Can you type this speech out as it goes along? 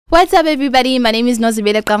What's up, everybody? My name is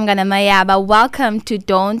Nozibele Qamngana. Welcome to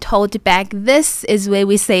Don't Hold Back. This is where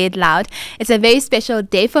we say it loud. It's a very special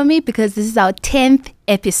day for me because this is our 10th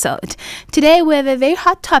episode. Today we have a very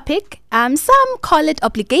hot topic. Some call it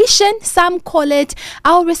obligation, some call it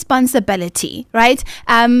our responsibility, right?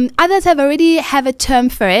 Others have a term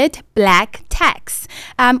for it, black tax.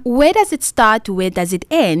 Where does it start? Where does it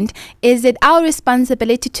end? Is it our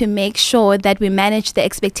responsibility to make sure that we manage the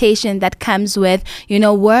expectation that comes with,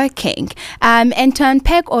 working? And to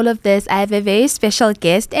unpack all of this, I have a very special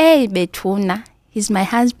guest. Hey, Betuna. He's my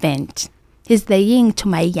husband. He's the yin to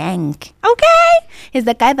my yang. Okay? He's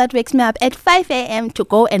the guy that wakes me up at 5 a.m. to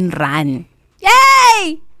go and run.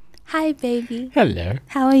 Yay! Hi, baby. Hello.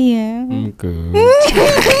 How are you? I'm good.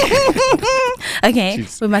 Okay,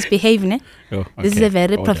 Jeez. We must behave, ne? Oh, okay. This is a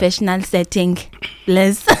very professional setting.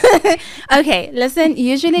 Bless. Okay, listen,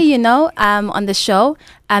 usually, on the show,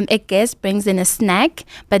 a guest brings in a snack,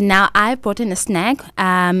 but now I brought in a snack,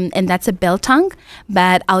 and that's a biltong,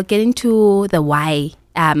 but I'll get into the why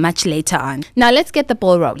much later on. Now, let's get the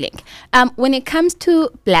ball rolling. When it comes to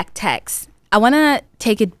black tax, I want to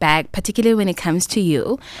take it back, particularly when it comes to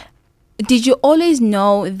you. Did you always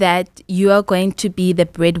know that you are going to be the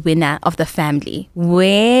breadwinner of the family?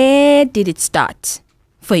 Where did it start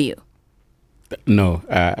for you? No,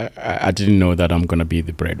 I didn't know that I'm going to be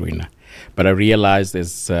the breadwinner. But I realized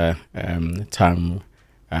as time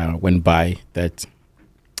went by that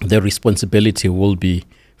the responsibility will be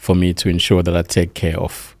for me to ensure that I take care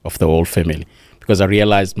of the whole family. Because I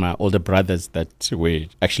realized my older brothers that were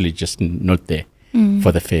actually just not there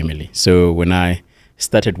for the family. So when I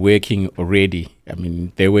started working already, I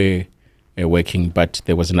mean, they were working, but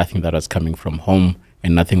there was nothing that was coming from home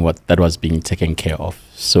and nothing that was being taken care of.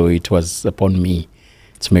 So it was upon me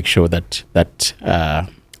to make sure that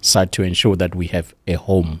side to ensure that we have a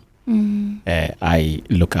home. I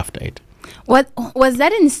look after it. What was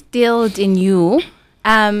that instilled in you?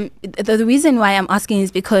 The reason why I'm asking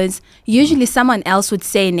is because usually someone else would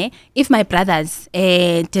say, ne, if my brothers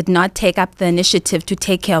did not take up the initiative to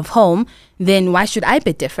take care of home, then why should I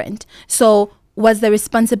be different? So was the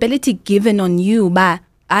responsibility given on you? But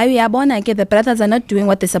the brothers are not doing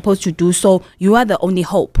what they're supposed to do, so you are the only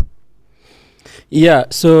hope. Yeah,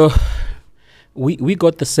 so we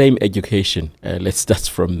got the same education. Let's start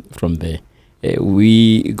from there.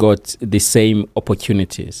 We got the same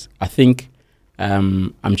opportunities. I think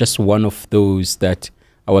I'm just one of those that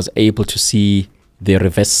I was able to see the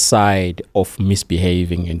reverse side of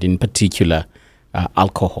misbehaving, and in particular,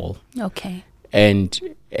 alcohol. Okay. And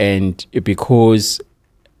because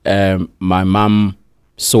my mom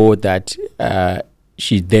saw that,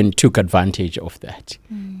 she then took advantage of that,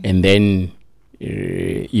 and then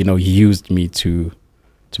used me to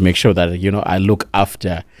make sure that I look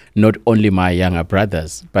after not only my younger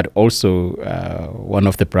brothers, but also one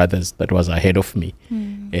of the brothers that was ahead of me,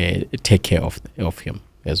 take care of him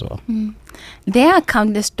as well. There are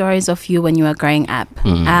countless stories of you when you were growing up,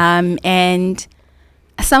 and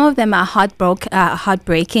some of them are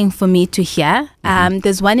heartbreaking for me to hear.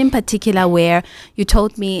 There's one in particular where you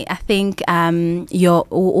told me, I think your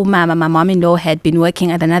my mom-in-law had been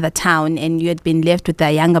working at another town, and you had been left with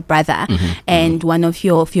a younger brother and one of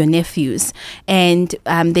your nephews, and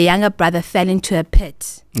the younger brother fell into a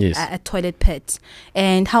pit, a toilet pit.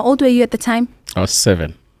 And how old were you at the time? I was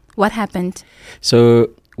 7. What happened?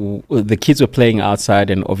 So the kids were playing outside,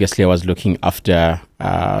 and obviously I was looking after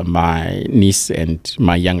my niece and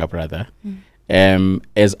my younger brother.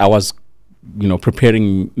 As I was,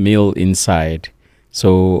 preparing meal inside,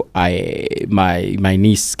 so my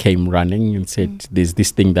niece came running and said, "There's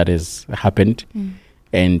this thing that has happened,"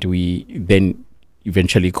 and we then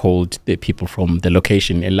eventually called the people from the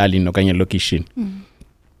location, Elali Noganya location,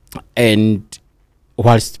 and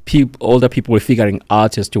whilst older people were figuring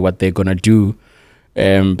out as to what they're gonna do.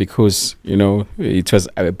 Because it was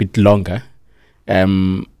a bit longer,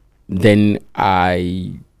 then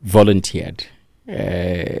I volunteered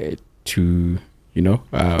to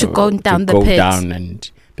go down the pit, and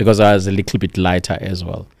because I was a little bit lighter as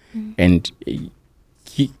well, and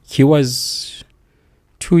he was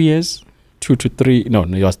 2 years, 2 to 3. No,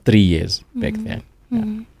 he was 3 years back then. Yeah.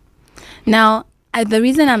 Now, the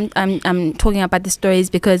reason I'm talking about this story is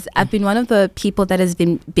because I've been one of the people that has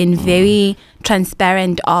been very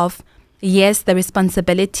transparent of, yes, the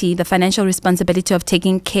responsibility, the financial responsibility of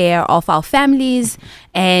taking care of our families,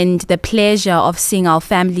 and the pleasure of seeing our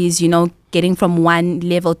families, getting from one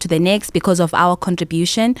level to the next because of our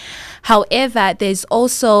contribution. However, there's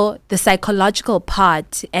also the psychological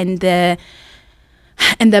part and the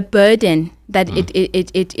burden that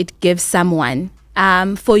it gives someone.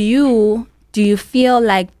 For you, do you feel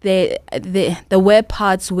like there were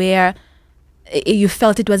parts where you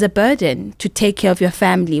felt it was a burden to take care of your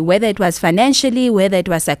family, whether it was financially, whether it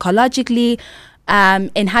was psychologically,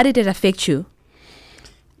 and how did it affect you?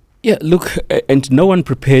 Yeah, look, and no one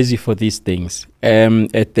prepares you for these things.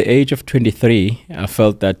 At the age of 23, I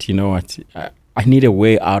felt that, you know what, I need a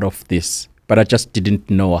way out of this, but I just didn't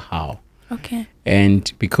know how. Okay.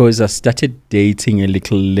 And because I started dating a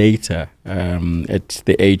little later, at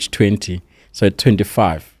the age 20, so at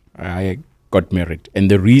 25, I got married.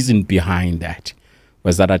 And the reason behind that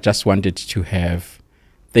was that I just wanted to have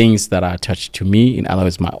things that are attached to me, in other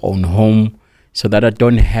words, my own home, so that I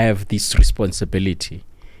don't have this responsibility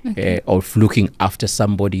of looking after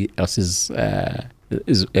somebody else's home.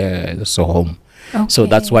 Okay. So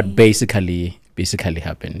that's what basically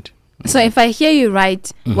happened. So if I hear you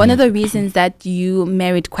right, one of the reasons that you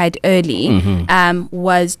married quite early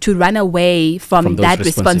was to run away from that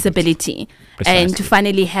responsibility and to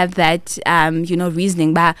finally have that,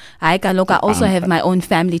 reasoning. But I also have my own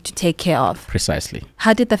family to take care of. Precisely.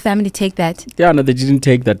 How did the family take that? Yeah, no, they didn't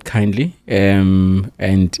take that kindly.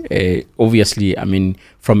 Obviously, I mean,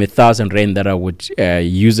 from 1,000 rand that I would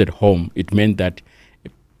use at home, it meant that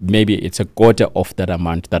maybe it's a quarter of that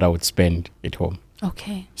amount that I would spend at home.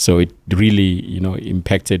 Okay. So it really,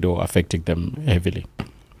 impacted or affected them heavily.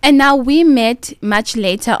 And now we met much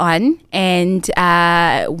later on and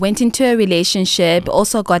went into a relationship,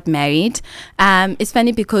 also got married. It's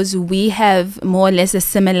funny because we have more or less a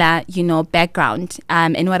similar, background.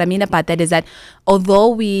 And what I mean about that is that although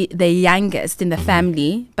we the youngest in the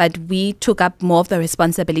family, but we took up more of the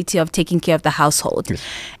responsibility of taking care of the household. Yes.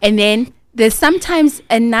 And then there's sometimes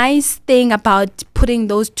a nice thing about putting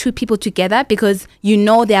those two people together because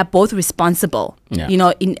they are both responsible,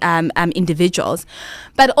 individuals.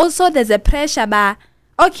 But also there's a pressure by,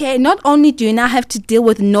 okay, not only do you now have to deal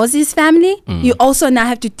with Nozi's family, you also now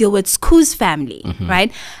have to deal with Skhu's family,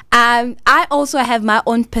 right? I also have my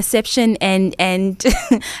own perception and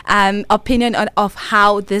opinion of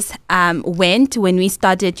how this went when we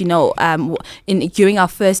started, during our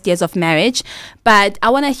first years of marriage. But I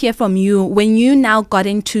want to hear from you when you now got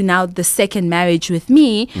into the second marriage with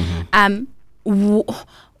me.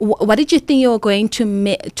 What did you think you were going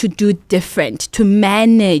to do different to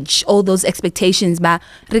manage all those expectations? But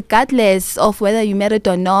regardless of whether you married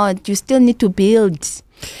or not, you still need to build.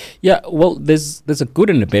 Yeah, well, there's a good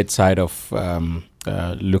and a bad side of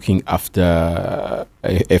looking after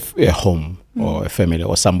a home or a family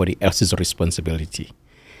or somebody else's responsibility.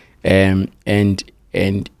 And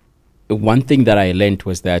one thing that I learned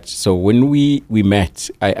was that, so when we met,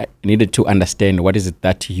 I needed to understand what is it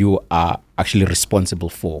that you are actually responsible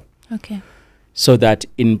for. Okay. So that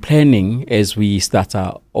in planning, as we start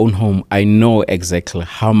our own home, I know exactly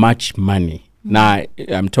how much money, now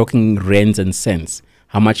I'm talking rands and cents,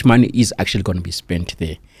 how much money is actually going to be spent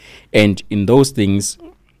there. And in those things,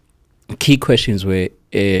 key questions were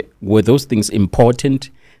those things important?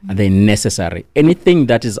 Are they necessary? Anything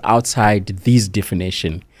that is outside this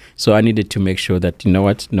definition. So I needed to make sure that,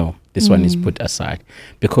 no, this one is put aside.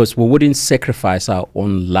 Because we wouldn't sacrifice our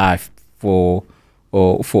own life for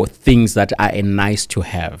things that are nice to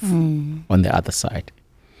have on the other side.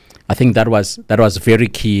 I think that was very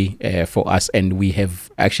key for us, and we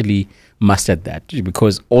have actually mastered that,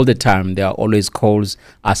 because all the time there are always calls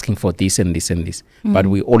asking for this and this and this, but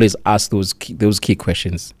we always ask those key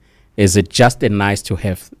questions. Is it just a nice to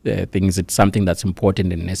have thing? Is it something that's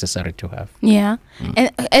important and necessary to have? Yeah.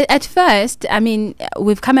 And at first, I mean,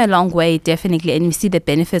 we've come a long way, definitely, and we see the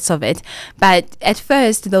benefits of it. But at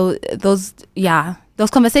first, those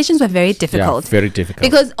conversations were very difficult. Yeah, very difficult.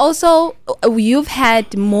 Because also, you've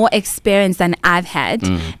had more experience than I've had.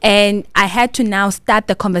 And I had to now start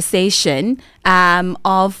the conversation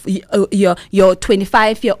of your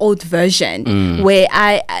 25-year-old version, where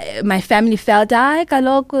my family felt,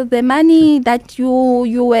 the money that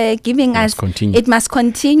you were giving us, it must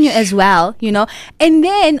continue as well, And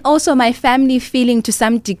then also my family feeling to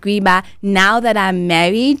some degree, but now that I'm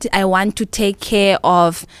married, I want to take care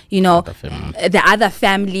of, the other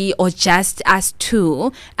family or just us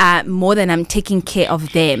two, more than I'm taking care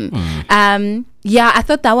of them. I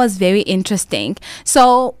thought that was very interesting.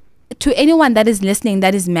 So to anyone that is listening,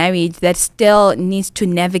 that is married, that still needs to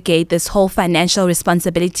navigate this whole financial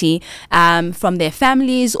responsibility from their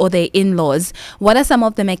families or their in-laws, what are some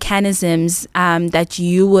of the mechanisms that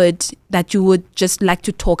you would just like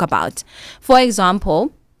to talk about? For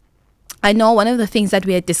example, I know one of the things that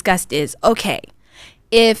we had discussed is, okay,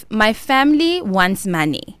 if my family wants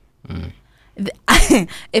money,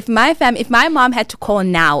 if my mom had to call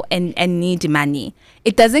now and need money,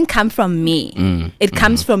 it doesn't come from me. It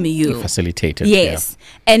comes from you. Facilitated. Yes.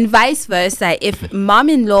 And vice versa. If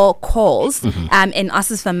mom-in-law calls and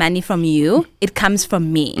asks for money from you, it comes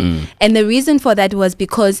from me. And the reason for that was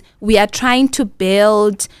because we are trying to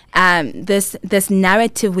build this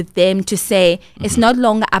narrative with them to say it's not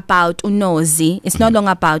longer about Nozi, it's not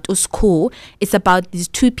longer about Skhu, it's about these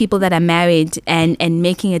two people that are married and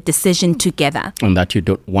making a decision together. And that you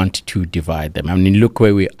don't want to divide them. I mean, look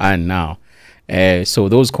where we are now. So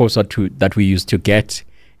those calls that we used to get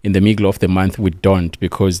in the middle of the month, we don't,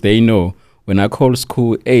 because they know when I call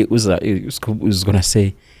Skhu, hey, Skhu is going to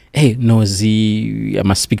say, hey, Nozi, I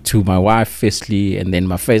must speak to my wife firstly, and then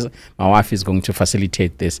my wife is going to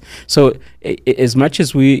facilitate this. So as much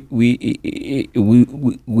as we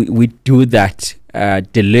do that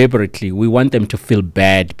deliberately, we want them to feel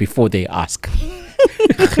bad before they ask.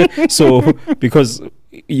 So because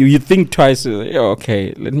you think twice,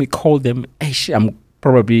 okay, let me call them. I'm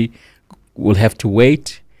probably will have to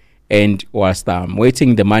wait, and whilst I'm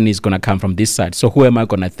waiting, the money is going to come from this side. So who am I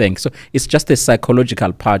going to thank? So it's just a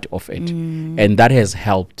psychological part of it, and that has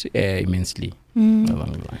helped immensely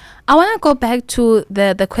along the line. I want to go back to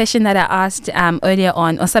the question that I asked earlier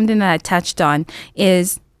on, or something that I touched on,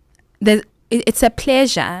 is it's a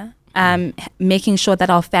pleasure making sure that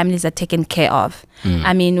our families are taken care of.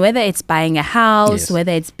 I mean, whether it's buying a house,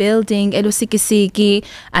 whether it's building,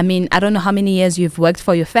 I mean, I don't know how many years you've worked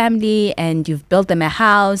for your family and you've built them a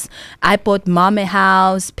house. I bought mom a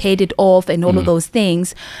house, paid it off, and all of those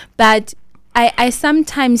things. But I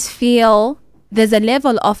sometimes feel there's a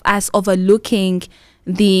level of us overlooking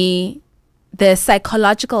the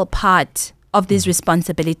psychological part of these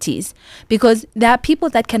responsibilities, because there are people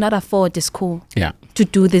that cannot afford the school to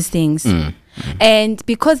do these things, and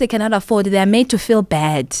because they cannot afford it, they are made to feel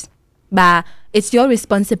bad. But it's your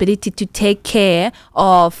responsibility to take care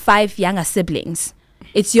of 5 younger siblings.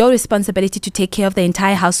 It's your responsibility to take care of the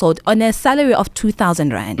entire household on a salary of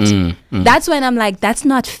 2,000 rand. That's when I'm like, that's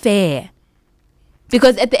not fair.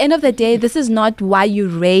 Because at the end of the day, this is not why you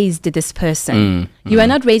raised this person. You are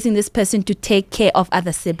not raising this person to take care of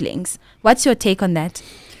other siblings. What's your take on that?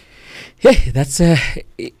 Yeah,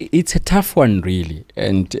 it's a tough one, really.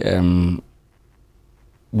 And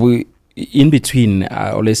we, in between,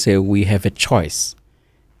 I always say we have a choice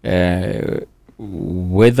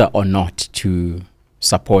whether or not to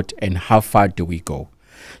support and how far do we go.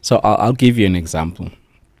 So I'll give you an example.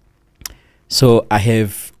 So I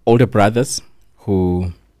have older brothers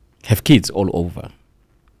who have kids all over.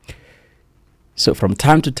 So from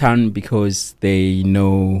time to time, because they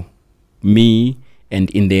know me and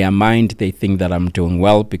in their mind they think that I'm doing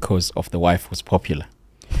well because of the wife who's popular.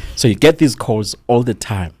 So you get these calls all the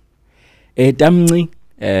time. Damni,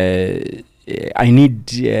 I need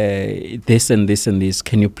this and this and this.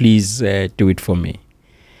 Can you please do it for me?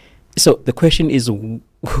 So the question is,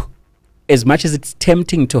 as much as it's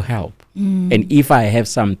tempting to help, and if I have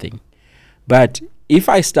something, but if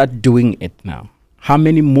I start doing it now, how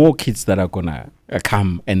many more kids that are gonna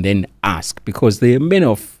come and then ask, because there are many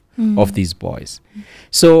of these boys.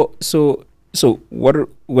 So what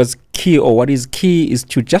was key, or what is key, is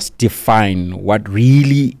to just define what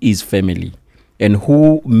really is family and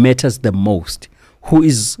who matters the most, who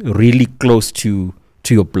is really close to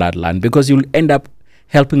your bloodline, because you'll end up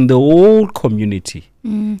helping the whole community.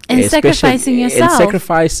 And sacrificing yourself. And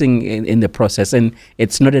sacrificing in the process. And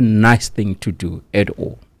it's not a nice thing to do at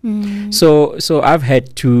all. So I've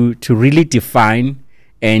had to really define,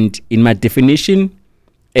 and in my definition,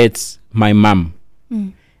 it's my mom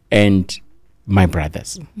and my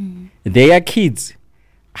brothers. They are kids.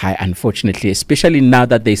 I, unfortunately, especially now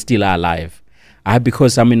that they still are alive,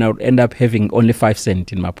 because I'll end up having only 5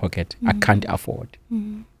 cents in my pocket. I can't afford.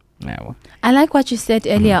 Yeah. I like what you said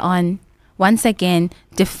earlier on. Once again,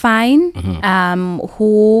 define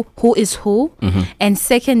who is who, and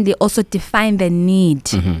secondly, also define the need.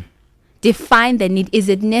 Define the need. Is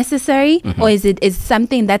it necessary, or is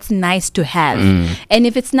something that's nice to have? And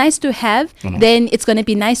if it's nice to have, then it's going to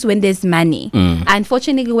be nice when there's money.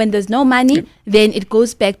 Unfortunately, when there's no money, then it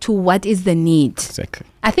goes back to what is the need. Exactly.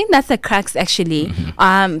 I think that's the crux, actually,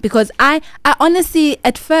 because I honestly,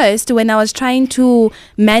 at first, when I was trying to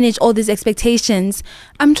manage all these expectations,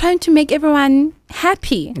 I'm trying to make everyone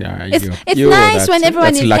happy. Yeah, it's nice when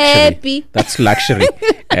everyone is happy. That's luxury.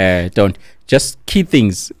 Don't. Just key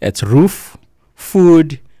things. It's roof,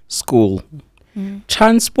 food, school,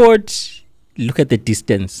 transport. Look at the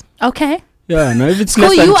distance. Okay. Yeah, no. If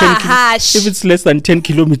it's less than 10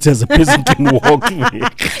 kilometers, a person can walk.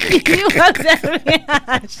 You are very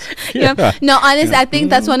harsh. Yeah. No, honestly, I think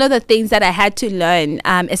that's one of the things that I had to learn,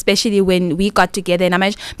 especially when we got together in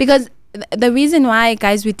America, because the reason why,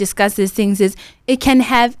 guys, we discuss these things is it can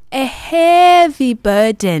have a heavy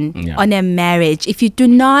burden on a marriage if you do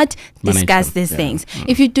not discuss these things.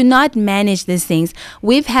 If you do not manage these things.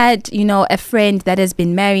 We've had, a friend that has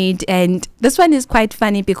been married, and this one is quite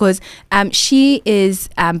funny because she is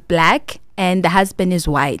black and the husband is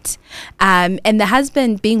white. And the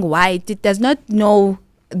husband being white, it does not know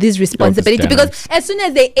this responsibility, because as soon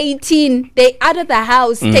as they're 18, they're out of the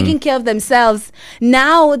house taking care of themselves.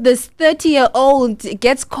 Now this 30-year-old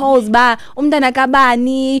gets calls by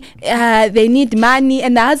they need money,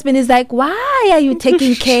 and the husband is like, why are you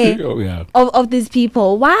taking care of these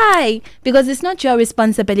people? Why? Because it's not your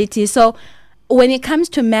responsibility. So when it comes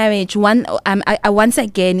to marriage, once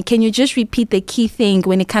again, can you just repeat the key thing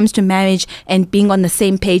when it comes to marriage and being on the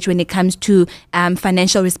same page when it comes to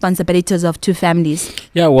financial responsibilities of two families?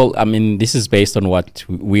 Yeah, well, this is based on what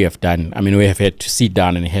we have done. We have had to sit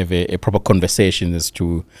down and have a proper conversation as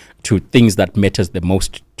to things that matters the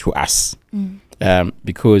most to us.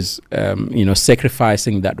 Because,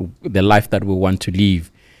 sacrificing the life that we want to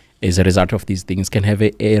live as a result of these things can have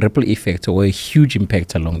a ripple effect or a huge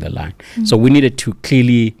impact along the line. So we needed to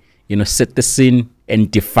clearly, set the scene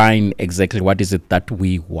and define exactly what is it that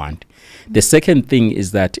we want. The second thing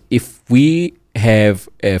is that if we have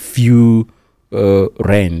a few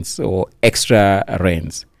rents or extra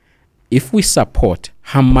rents, if we support,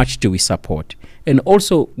 how much do we support? And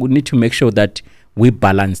also we need to make sure that we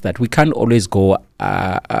balance that. We can't always go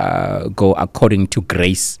according to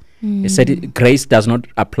grace. It said grace does not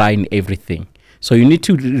apply in everything. So you need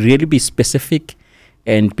to really be specific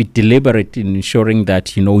and be deliberate in ensuring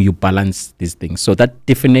that, you balance these things. So that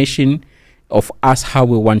definition of us, how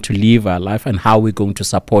we want to live our life and how we're going to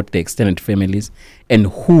support the extended families and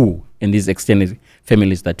who in these extended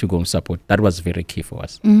families that you're going to support, that was very key for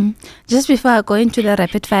us. Just before I go into the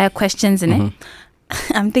rapid fire questions, I'm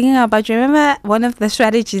thinking about, you remember one of the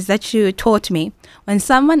strategies that you taught me? When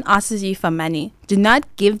someone asks you for money, do not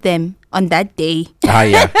give them on that day.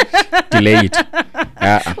 Delay it.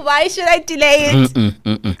 Why should I delay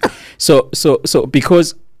it? So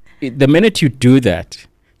because the minute you do that,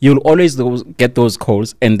 you'll always get those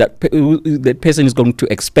calls, and that person is going to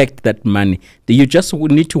expect that money. You just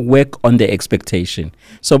need to work on the expectation.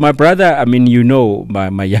 So my brother,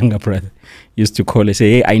 my younger brother used to call and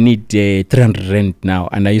say, hey, I need 300 rand now.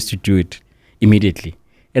 And I used to do it immediately.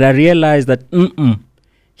 And I realized that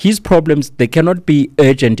his problems, they cannot be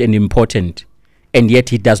urgent and important, and yet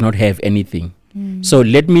he does not have anything. So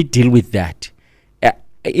let me deal with that.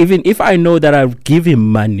 Even if I know that I'll give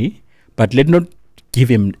him money, but let not give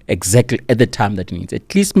him exactly at the time that he needs.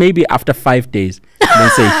 At least maybe after 5 days, and then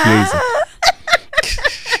say, here's it.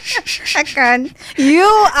 I can't. You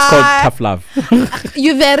are... It's called tough love.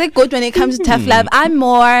 You're very good when it comes to tough love. I'm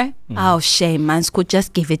more... Oh, shame, man. Skhu,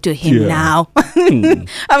 just give it to him now.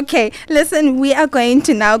 Okay, listen, we are going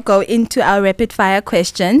to now go into our rapid fire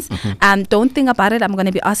questions. Don't think about it. I'm going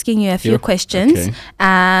to be asking you a few questions.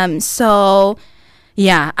 Okay. So,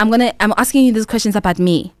 yeah, I'm asking you these questions about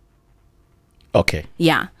me. Okay.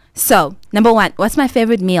 Yeah. So, number one, what's my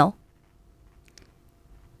favorite meal?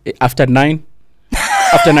 After 9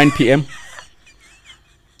 p.m.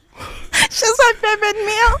 She's my favorite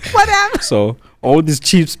meal. Whatever. So, all these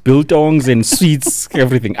chips, biltongs and sweets,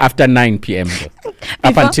 everything, after 9 p.m.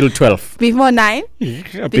 Up until 12. Before 9?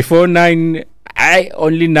 Before 9, I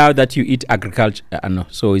only now that you eat agriculture. No,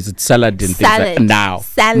 so is it salad and things like now?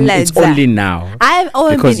 Salad. It's only now. I've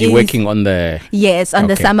always because you're working on the... Yes, on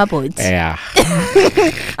the summer boats. Yeah.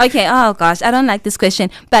 Okay, oh gosh, I don't like this question.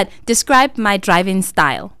 But describe my driving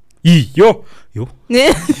style. Yo.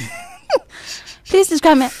 Please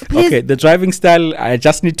describe it. Please. Okay, the driving style, I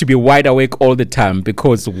just need to be wide awake all the time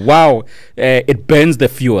because, wow, it burns the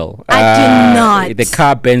fuel. I do not. The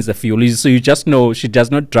car burns the fuel. So you just know she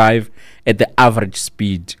does not drive at the average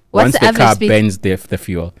speed. What's once the car burns the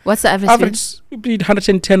fuel. What's the average speed?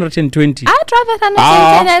 110, 120. I drive at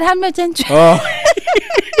 110 at 120.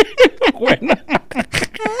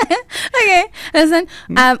 Okay, listen.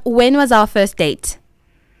 When was our first date?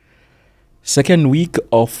 Second week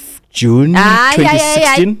of June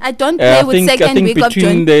 2016. I don't play with second week of June.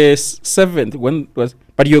 Between the 7th, when was?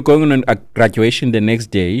 But you're going on a graduation the next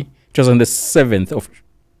day. It was on the 7th of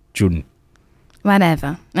June.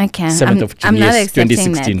 Whatever. Okay. 7th of June. I'm not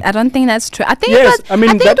accepting that. I don't think that's true. I think yes, it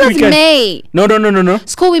was May. No.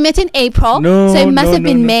 School, we met in April. No, so it must have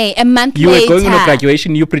been May. A month later. You were going on a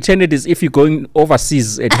graduation. You pretended as if you're going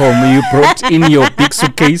overseas at home. You brought in your big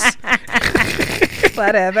suitcase.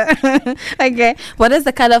 Whatever. Okay. What is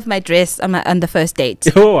the color of my dress on the first date?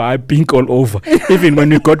 Oh, I pink all over. Even when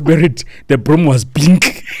we got married, the broom was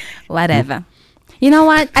pink. Whatever. You know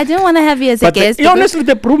what? I didn't want to have you as a guest. Honestly,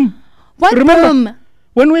 the broom. What broom?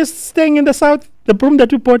 When we were staying in the south, the broom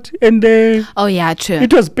that we bought, and oh yeah, true.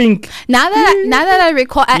 It was pink. Now that I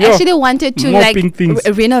recall, I actually wanted to like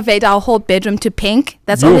renovate our whole bedroom to pink.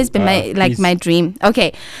 That's always been my dream.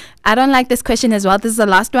 Okay, I don't like this question as well. This is the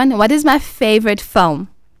last one. What is my favorite film?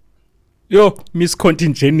 Miss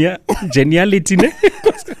Congeniality.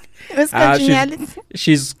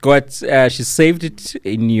 She's saved it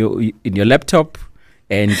in your laptop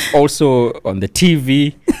and also on the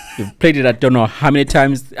TV. You've played it, I don't know how many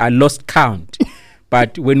times. I lost count.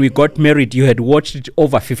 But when we got married, you had watched it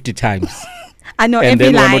over 50 times. I know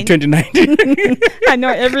every line. 2019. I know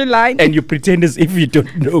every line. And you pretend as if you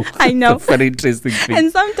don't know. I know. It's a very interesting thing.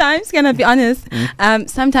 And sometimes, can I be honest?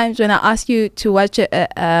 Sometimes when I ask you to watch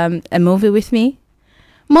a movie with me,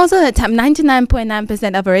 most of the time,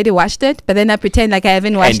 99.9%, I've already watched it, but then I pretend like I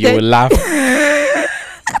haven't watched it. And you will laugh.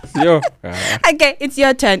 Okay, it's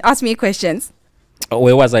your turn. Ask me questions.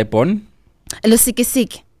 Where was I born?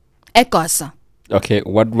 Lusikisiki. Ekoso. Okay,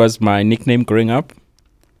 what was my nickname growing up?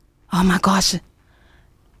 Oh my gosh.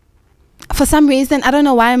 For some reason, I don't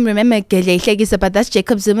know why I'm remembering Geleklegisa, but that's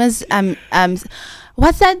Jacob Zuma's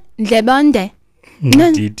what's that? Lebonde.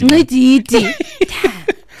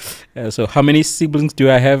 So how many siblings do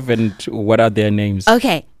I have and what are their names?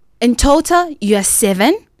 Okay. In total, you are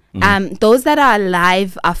 7. Those that are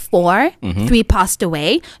alive are 4. 3 passed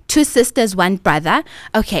away. 2 sisters, 1 brother.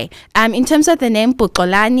 Okay. In terms of the name,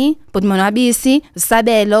 Pukolani, Putmonabisi,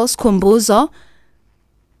 Sabelo, Skumbuzo.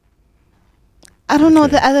 I don't know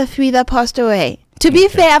the other 3 that passed away. To be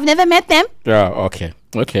fair, I've never met them. Okay.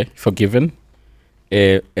 Forgiven.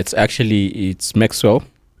 It's Maxwell.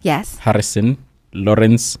 Yes. Harrison,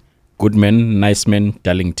 Lawrence, Goodman, Niceman,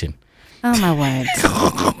 Darlington. Oh my word.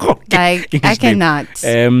 I cannot.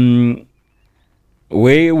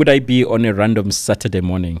 Where would I be on a random Saturday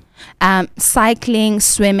morning? Cycling,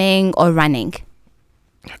 swimming, or running.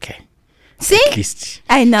 Okay. See? At least.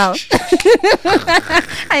 I know.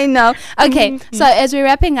 I know. Okay. So as we're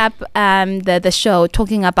wrapping up the show,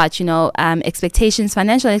 talking about, expectations,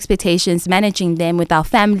 financial expectations, managing them with our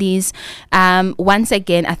families. Once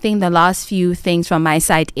again, I think the last few things from my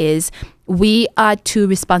side is we are 2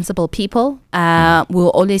 responsible people. We'll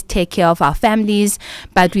always take care of our families,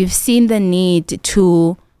 but we've seen the need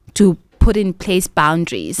to put in place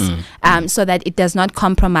boundaries so that it does not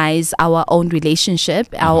compromise our own relationship,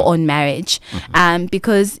 our own marriage.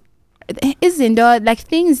 Because like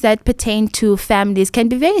things that pertain to families can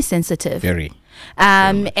be very sensitive. Very.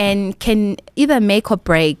 And can either make or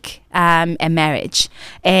break a marriage.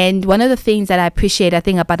 And one of the things that I appreciate, I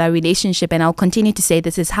think, about our relationship, and I'll continue to say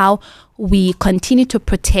this, is how we continue to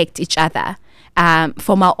protect each other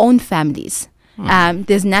from our own families.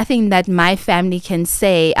 There's nothing that my family can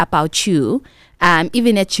say about you,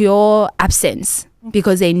 even at your absence,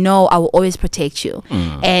 because they know I will always protect you.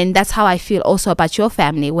 And that's how I feel also about your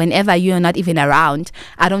family. Whenever you're not even around,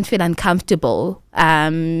 I don't feel uncomfortable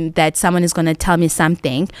that someone is going to tell me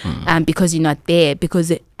something because you're not there,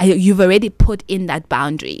 because you've already put in that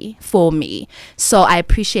boundary for me. So I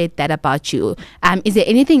appreciate that about you. Is there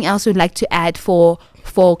anything else you'd like to add for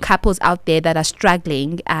couples out there that are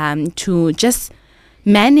struggling to just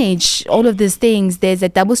manage all of these things? There's a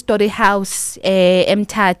double-story house,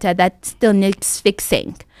 Mtata, that still needs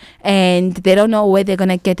fixing, and they don't know where they're going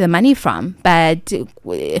to get the money from, but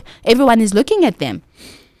everyone is looking at them.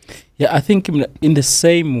 Yeah, I think in the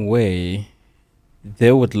same way,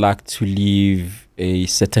 they would like to live a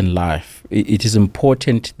certain life. It is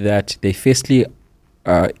important that they firstly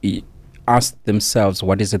ask themselves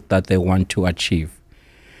what is it that they want to achieve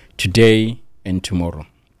today and tomorrow.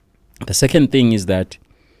 The second thing is that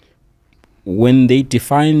when they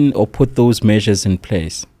define or put those measures in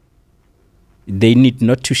place, they need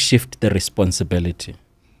not to shift the responsibility.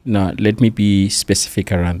 Now, let me be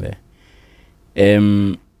specific around there.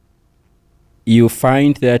 You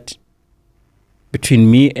find that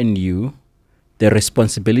between me and you, the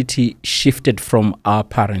responsibility shifted from our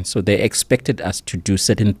parents. So they expected us to do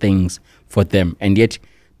certain things for them, and yet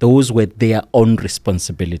those were their own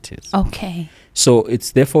responsibilities. Okay. So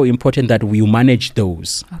it's therefore important that we manage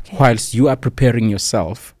those whilst you are preparing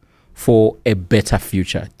yourself for a better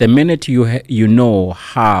future. The minute you know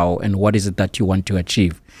how and what is it that you want to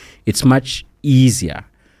achieve, it's much easier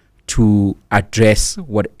to address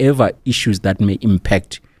whatever issues that may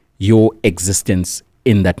impact your existence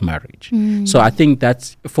in that marriage. So I think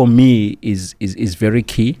that for me is very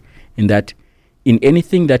key, in that in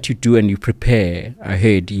anything that you do and you prepare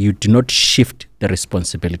ahead, you do not shift the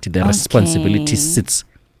responsibility. The responsibility sits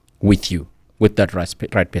with you, with that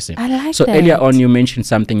right person. I like so that. Earlier on, you mentioned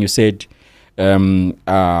something. You said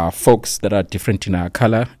folks that are different in our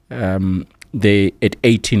color, they at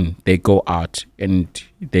 18 they go out and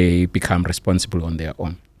they become responsible on their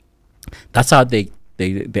own. That's how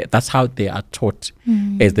that's how they are taught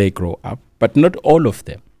as they grow up. But not all of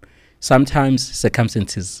them. Sometimes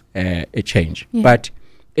circumstances change, but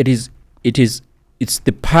it's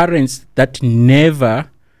the parents that never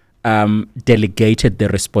delegated the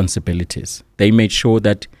responsibilities. They made sure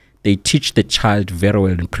that they teach the child very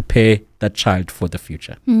well and prepare that child for the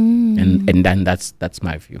future. And then that's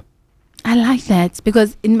my view. I like that,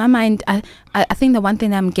 because in my mind, I think the one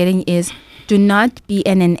thing I'm getting is do not be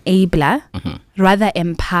an enabler, rather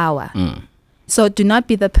empower. So do not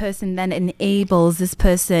be the person that enables this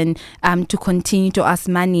person to continue to ask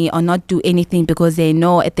money or not do anything because they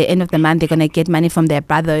know at the end of the month they're going to get money from their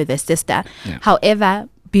brother or their sister. However,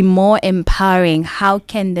 be more empowering. How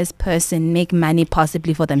can this person make money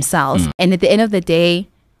possibly for themselves? And at the end of the day,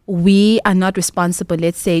 we are not responsible,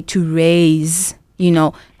 let's say, to raise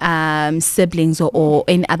siblings or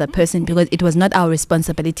any other person, because it was not our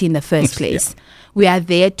responsibility in the first place. We are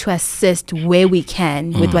there to assist where we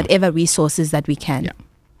can with whatever resources that we can.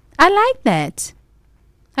 I like that.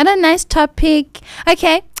 And a nice topic.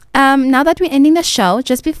 Okay, now that we're ending the show,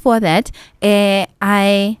 just before that,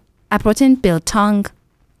 I brought in biltong.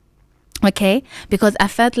 Okay, because I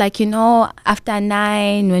felt like, after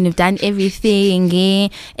 9, when we've done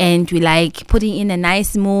everything and we like putting in a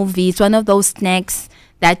nice movie, it's one of those snacks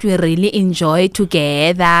that we really enjoy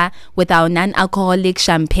together with our non-alcoholic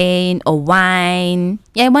champagne or wine.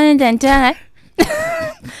 Yeah,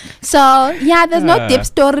 so yeah, there's no deep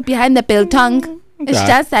story behind the biltong. It's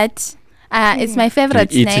just that it's my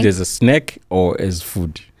favorite snack. Eat it as a snack or as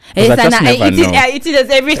food? I eat it as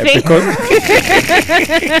everything.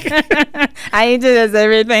 I eat it as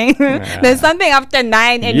everything. There's something after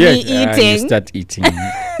 9 and me eating. You start eating,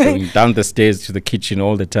 going down the stairs to the kitchen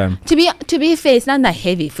all the time. To be fair, it's not that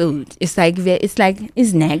heavy food. It's like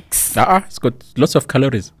snacks. It's got lots of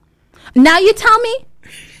calories. Now you tell me.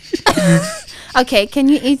 Okay, can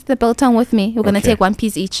you eat the biltong with me? We're gonna take 1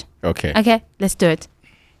 piece each. Okay. Okay, let's do it.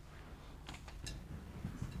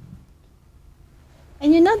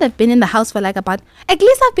 And they've been in the house for like at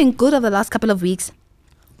least I've been good over the last couple of weeks.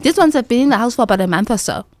 These ones have been in the house for about a month or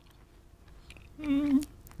so.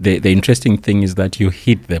 The interesting thing is that you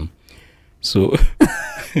hid them. So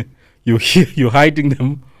you're hiding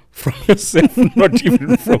them from yourself, not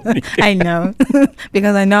even from me. I know.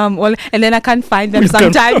 Because I know I'm all, and then I can't find them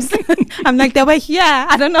sometimes. I'm like, they were here.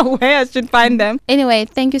 I don't know where I should find them. Anyway,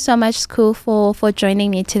 thank you so much, Skhu, for joining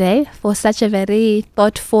me today for such a very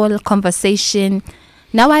thoughtful conversation.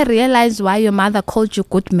 Now I realize why your mother called you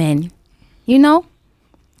good man. You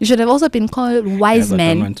should have also been called wise man.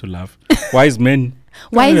 I don't want to laugh. Wise men.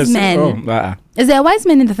 Wise man. Is there a wise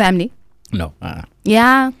man in the family? No.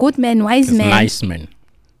 Yeah, good man, wise man. Nice men.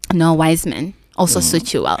 No, wise men also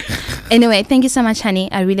suit you well. Anyway, thank you so much,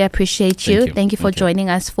 honey. I really appreciate you. Thank you for joining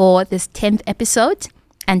us for this 10th episode.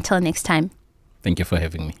 Until next time. Thank you for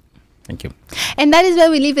having me. Thank you. And that is where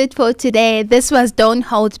we leave it for today. This was Don't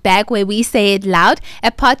Hold Back, where we say it loud,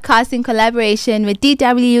 a podcast in collaboration with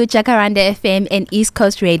DW, Jacaranda FM, and East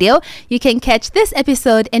Coast Radio. You can catch this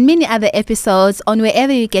episode and many other episodes on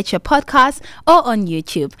wherever you get your podcasts or on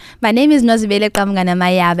YouTube. My name is Nozibele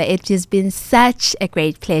Qamngana. It has been such a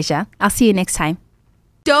great pleasure. I'll see you next time.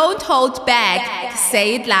 Don't hold back.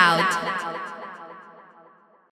 Say it loud.